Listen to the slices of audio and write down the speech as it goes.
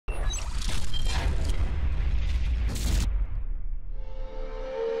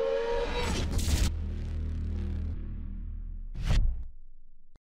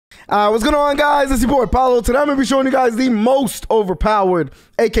What's going on, guys? It's your boy Apollo. Today I'm going to be showing you guys the most overpowered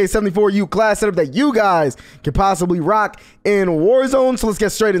AK74u class setup that you guys can possibly rock in Warzone. So let's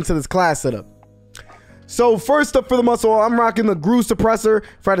get straight into this class setup. So first up for the muscle, I'm rocking the GRU suppressor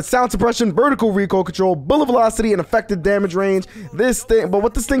for added sound suppression, vertical recoil control, bullet velocity, and effective damage range. But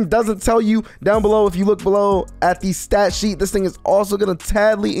what this thing doesn't tell you down below, if you look below at the stat sheet, this thing is also going to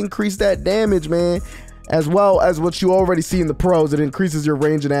tadly increase that damage, man. As well as what you already see in the pros, it increases your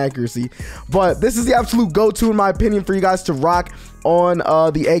range and accuracy. But this is the absolute go-to, in my opinion, for you guys to rock on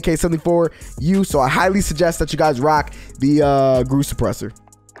the AK74u. So I highly suggest that you guys rock the GRU suppressor.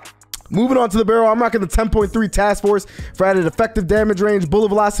 Moving on to the barrel, I'm rocking the 10.3 task force for added effective damage range, bullet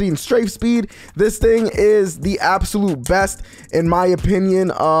velocity, and strafe speed. This thing is the absolute best, in my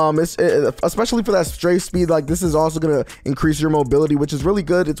opinion. Especially for that strafe speed, like this is also going to increase your mobility, which is really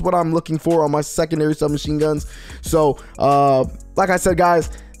good. It's what I'm looking for on my secondary submachine guns. So, like I said, guys,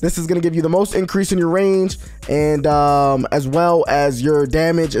 this is going to give you the most increase in your range, and as well as your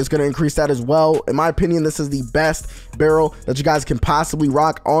damage is going to increase that as well. In my opinion, this is the best barrel that you guys can possibly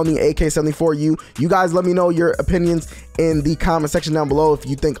rock on the AK74u. You guys let me know your opinions in the comment section down below. If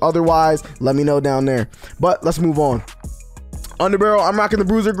you think otherwise, let me know down there. But let's move on. Underbarrel, I'm rocking the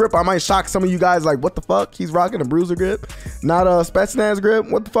bruiser grip. I might shock some of you guys, like, what the fuck? He's rocking a bruiser grip, not a Spetsnaz grip.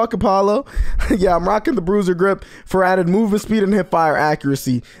 What the fuck, Apollo? Yeah, I'm rocking the bruiser grip for added movement speed and hip fire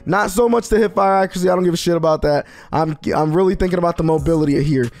accuracy. Not so much the hip fire accuracy. I don't give a shit about that. I'm really thinking about the mobility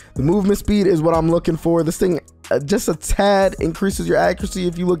here. The movement speed is what I'm looking for. This thing just a tad increases your accuracy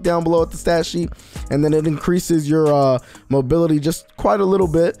if you look down below at the stat sheet, and then it increases your mobility just quite a little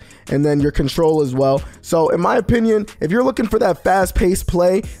bit, and then your control as well. So in my opinion, if you're looking for that fast-paced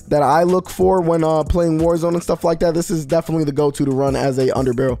play that I look for when playing Warzone and stuff like that, this is definitely the go-to to run as a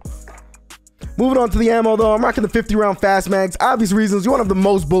underbarrel. Moving on to the ammo, though, I'm rocking the 50-round fast mags. Obvious reasons, you want to have the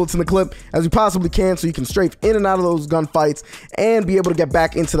most bullets in the clip as you possibly can, so you can strafe in and out of those gunfights and be able to get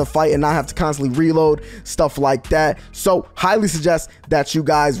back into the fight and not have to constantly reload, stuff like that. So highly suggest that you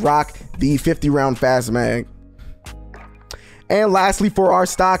guys rock the 50-round fast mag. And lastly, for our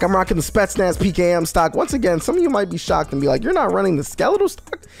stock, I'm rocking the Spetsnaz PKM stock. Once again, some of you might be shocked and be like, you're not running the skeletal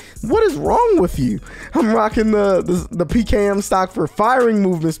stock? What is wrong with you? I'm rocking the PKM stock for firing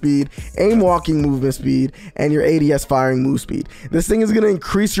movement speed, aim walking movement speed, and your ADS firing move speed. This thing is going to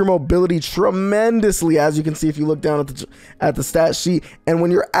increase your mobility tremendously, as you can see if you look down at the stat sheet. And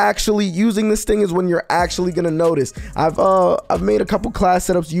when you're actually using this thing is when you're actually going to notice. I've made a couple class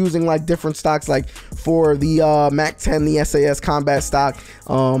setups using like different stocks, like for the MAC 10, the SAS combat stock.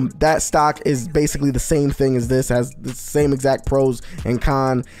 That stock is basically the same thing as this, has the same exact pros and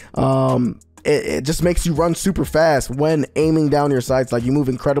cons. It just makes you run super fast when aiming down your sights. Like, you move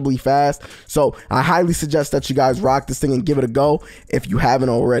incredibly fast. So I highly suggest that you guys rock this thing and give it a go if you haven't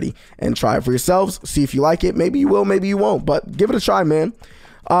already, and try it for yourselves. See if you like it. Maybe you will, maybe you won't, but give it a try, man.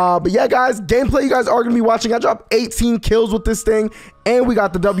 But yeah, guys, gameplay you guys are gonna be watching. I dropped 18 kills with this thing, and we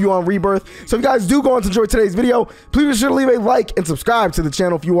got the W on Rebirth. So if you guys do go on to enjoy today's video, please be sure to leave a like and subscribe to the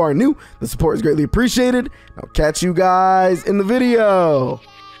channel if you are new. The support is greatly appreciated. I'll catch you guys in the video.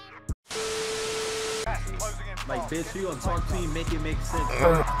 Like, bitch, you gonna talk to me, make it make sense.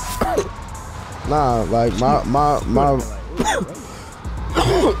 Nah, like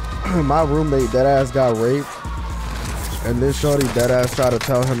my roommate dead ass got raped, and this shorty dead ass tried to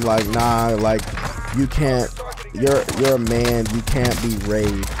tell him like, nah, like, you can't, you're a man, you can't be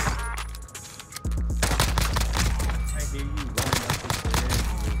raped.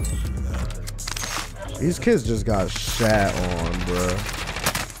 These kids just got shat on, bruh.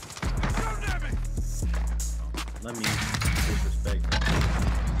 Let me disrespect them.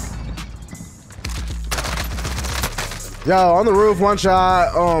 Yo, on the roof, one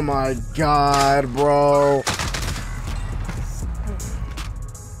shot. Oh my god, bro.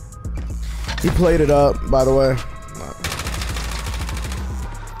 He played it up, by the way.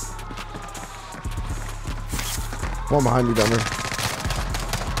 One behind you, dumber.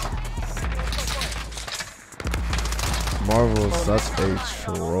 Marvel is such a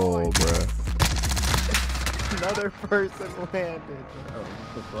troll, bruh. Another person landed. Oh,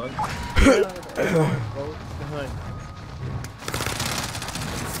 what the fuck?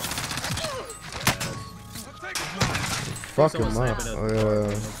 Fucking up.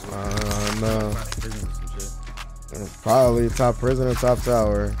 No. Probably top prison or top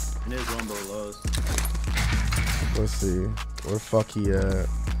tower. And there's one below us. Let's see. Where fuck he at?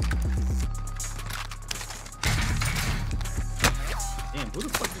 Damn, who the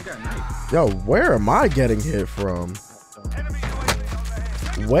fuck just got knifed? Yo, where am I getting hit from?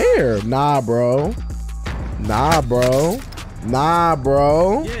 Where? Nah, bro. Nah, bro. Nah,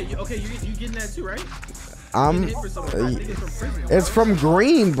 bro. Yeah, Okay, you getting that too, right? I'm. Hit for something. I think it's from prison. It's from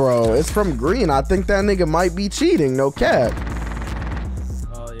green, bro. It's from green. I think that nigga might be cheating. No cap.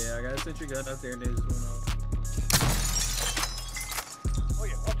 Oh yeah, I got a sentry gun up there and they just went off. Oh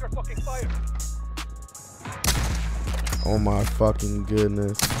yeah, watch your fucking fire. Oh my fucking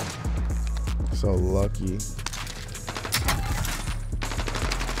goodness. So lucky.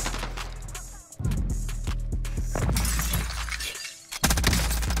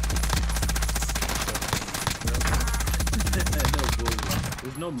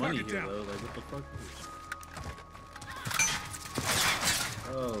 There's no money here though. Like what the fuck?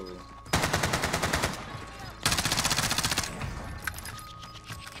 Oh.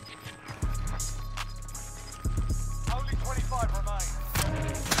 Only 25 remain.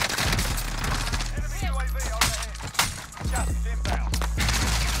 Enemy UAV overhead. Just inbound.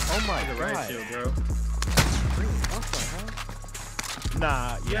 Oh my The riot god. shield, bro. What the hell?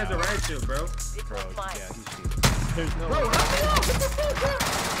 Nah, He has a riot shield, bro. Bro, yeah, he's cheating. There's no Bro, way. what the fuck?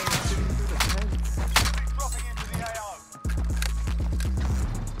 Dropping into the AO.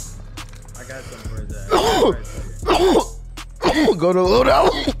 I got some for his ass. Go to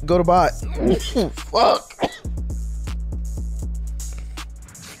loadout. Go to bot. Fuck.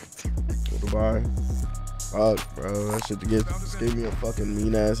 Go to buy. Fuck, bro. That shit just gave me a fucking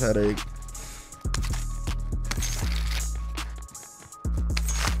mean ass headache.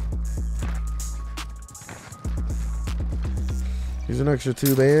 Here's an extra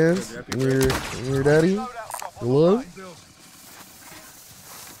 2 bands. And your daddy. Look.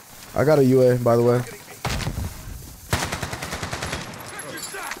 I got a UA, by the way.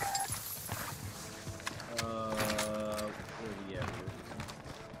 Where we at?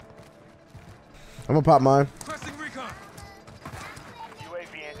 I'm gonna pop mine.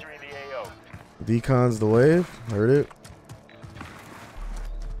 UAV entering the AO. Decon's the wave. Heard it.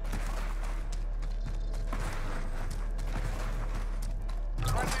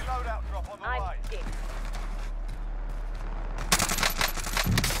 Friendly loadout drop on the way.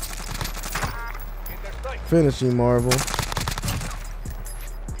 In their sight. Finishing Marvel.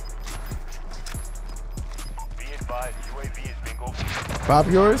 Be advised, UAV is bingo. Pop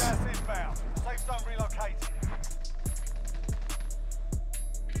yours? Gas inbound. Safe zone relocated.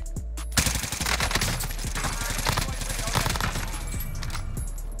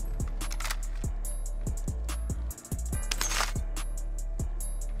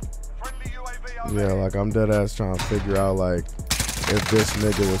 Friendly UAV Yeah, overhead. like I'm dead ass trying to figure out like if this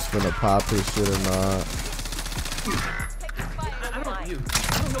nigga was finna pop his shit or not. I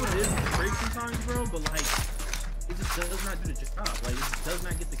don't know what it is with the break sometimes, bro, but like it just does not do the job. Like it just does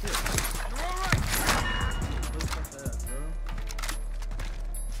not get the kill.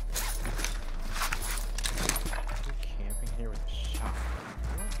 Camping here with a shot.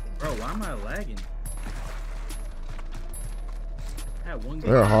 Bro, why am I lagging? I had one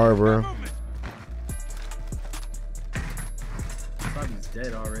They're hard, bro. Bobby's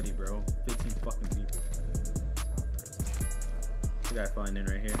dead already, bro. 15 fucking people. We gotta find in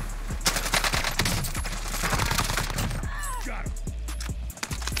right here. Got him.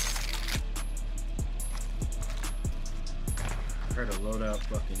 Heard a loadout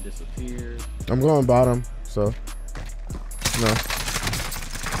fucking disappear. I'm going bottom, so no.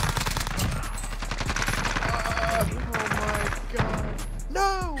 Oh my god.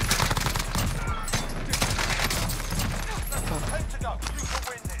 No! Time to go. You can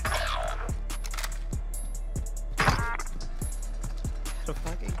win this. The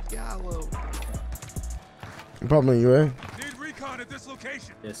fucking gallows. I'm probably UA. Need recon at this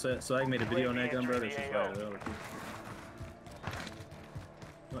location. Yeah, so I made a video on that gun, bro. That's just fire.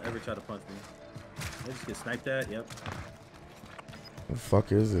 Don't ever try to punch me. I just get sniped at. Yep. The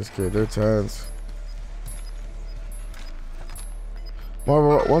fuck is this kid? They're tense.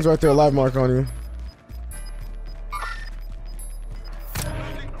 Marvel, one's right there, live mark on you.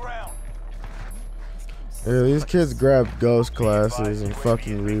 Losing ground. Yeah, these kids grab ghost classes and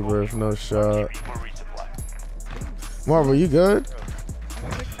fucking rebirth, no shot. Marvel, you good?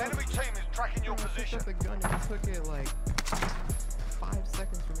 Enemy team is tracking your I picked position. up the gun and it took it like 5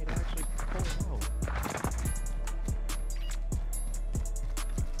 seconds for me to actually pull out.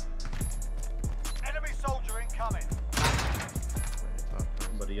 Enemy soldier incoming.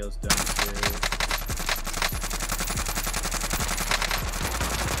 Somebody else downstairs.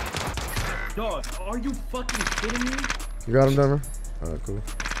 Dog, are you fucking kidding me? You got him, Denver? Alright, cool.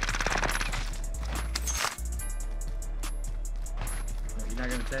 You're not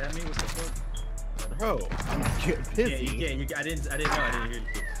gonna tap me? What the fuck? Bro, I'm getting Yeah, pissy. you can't. I didn't know. I didn't hear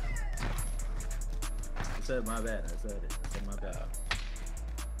you. I said my bad. I said it. I said my bad.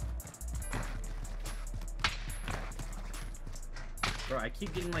 Bro, I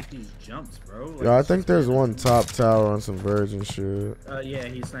keep getting like these jumps, bro. Like, Yeah, I think there's one top tower on some virgin shit. Yeah,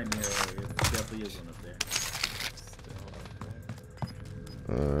 he sniped me earlier. There definitely is one up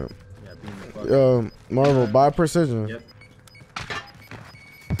there. Yeah, being the fuck. Marvel, buy precision. Yep.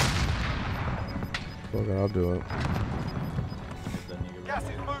 Okay, I'll do it. Gas is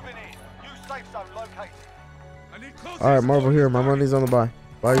moving in. New safe zone located. Alright, Marvel here. My money's on the buy.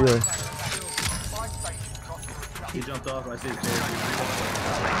 Buy you. He jumped off. I see his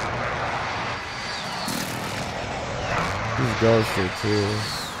He's ghosted too.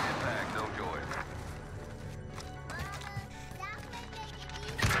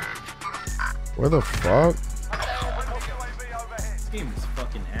 Where the fuck? This game is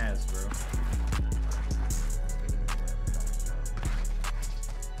fucking ass, bro.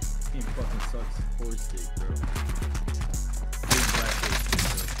 This game fucking sucks. Horse dick, bro. Big black horse dick,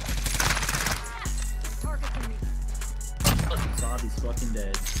 bro. Bobby's fucking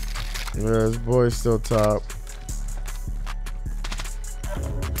dead. Yeah, this boy's still top.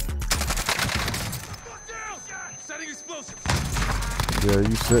 Yeah,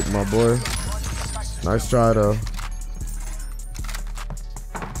 you sick, my boy. Nice try, though.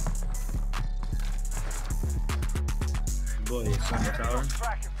 Boy, it's on the tower.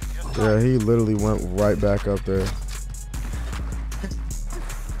 Yeah, he literally went right back up there.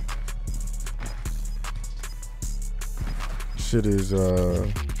 Shit is,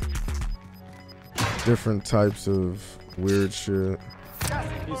 different types of weird shit.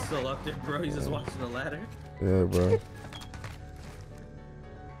 He's still up there, bro. He's just watching the ladder. Yeah, bro.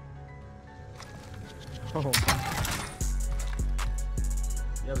 Oh. You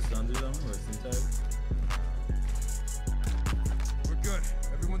have a stun do them or a sim type? We're good.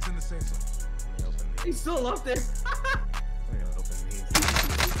 Everyone's in the safe zone. He's still up there. He's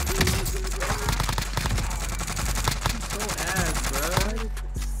so ass, bro. Why does it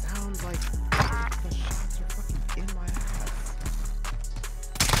sound like the shots are fucking in my ass?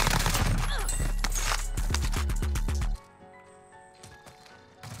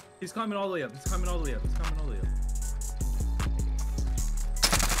 He's climbing all the way up. He's climbing all the way up. He's climbing all the way up.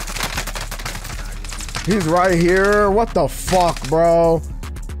 He's right here. What the fuck, bro?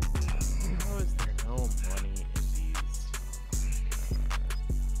 How is there no money in these?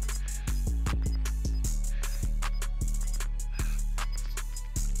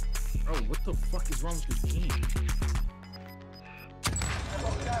 Bro, what the fuck is wrong with this game?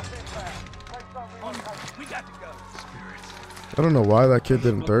 We got to go. I don't know why that kid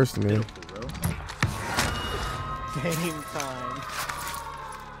didn't thirst me. Game time.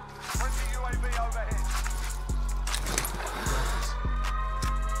 Friendly UAV overhead.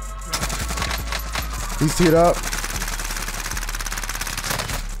 He's teed up.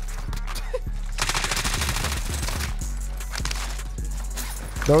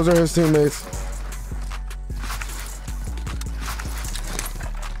 Those are his teammates.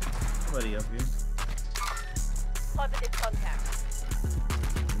 Somebody up here. Positive contact.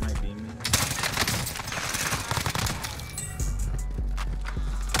 He might be me.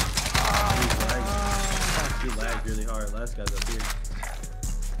 He lagged really hard. Last guy's up here.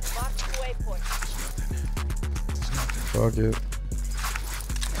 Mark the waypoint. Fuck it.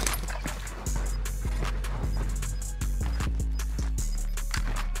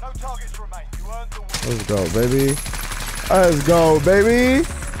 No targets remain. You earned the win. Let's go, baby. Let's go, baby. I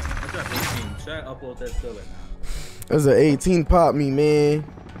dropped 18. Should I upload that still right now? There's an 18 pop me, man.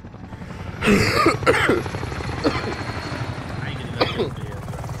 I ain't getting enough video,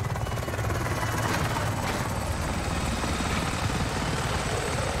 bro.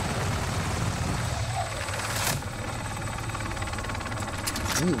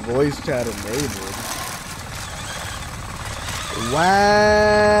 You voice chat enabled. Wow.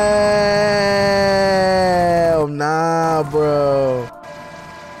 Nah, bro.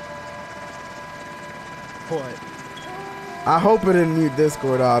 What? I hope it didn't mute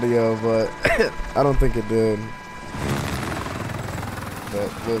Discord audio, but I don't think it did.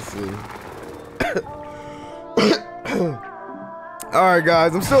 But we'll see. Alright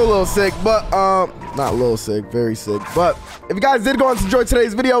guys, I'm still a little sick, but not a little sick, very sick. But if you guys did go on to enjoy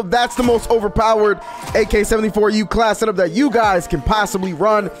today's video, that's the most overpowered AK74u class setup that you guys can possibly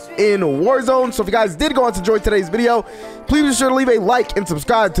run in Warzone. So if you guys did go on to enjoy today's video, please be sure to leave a like and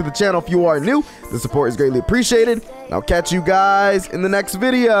subscribe to the channel if you are new. The support is greatly appreciated. And I'll catch you guys in the next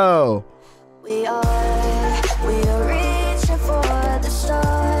video. We are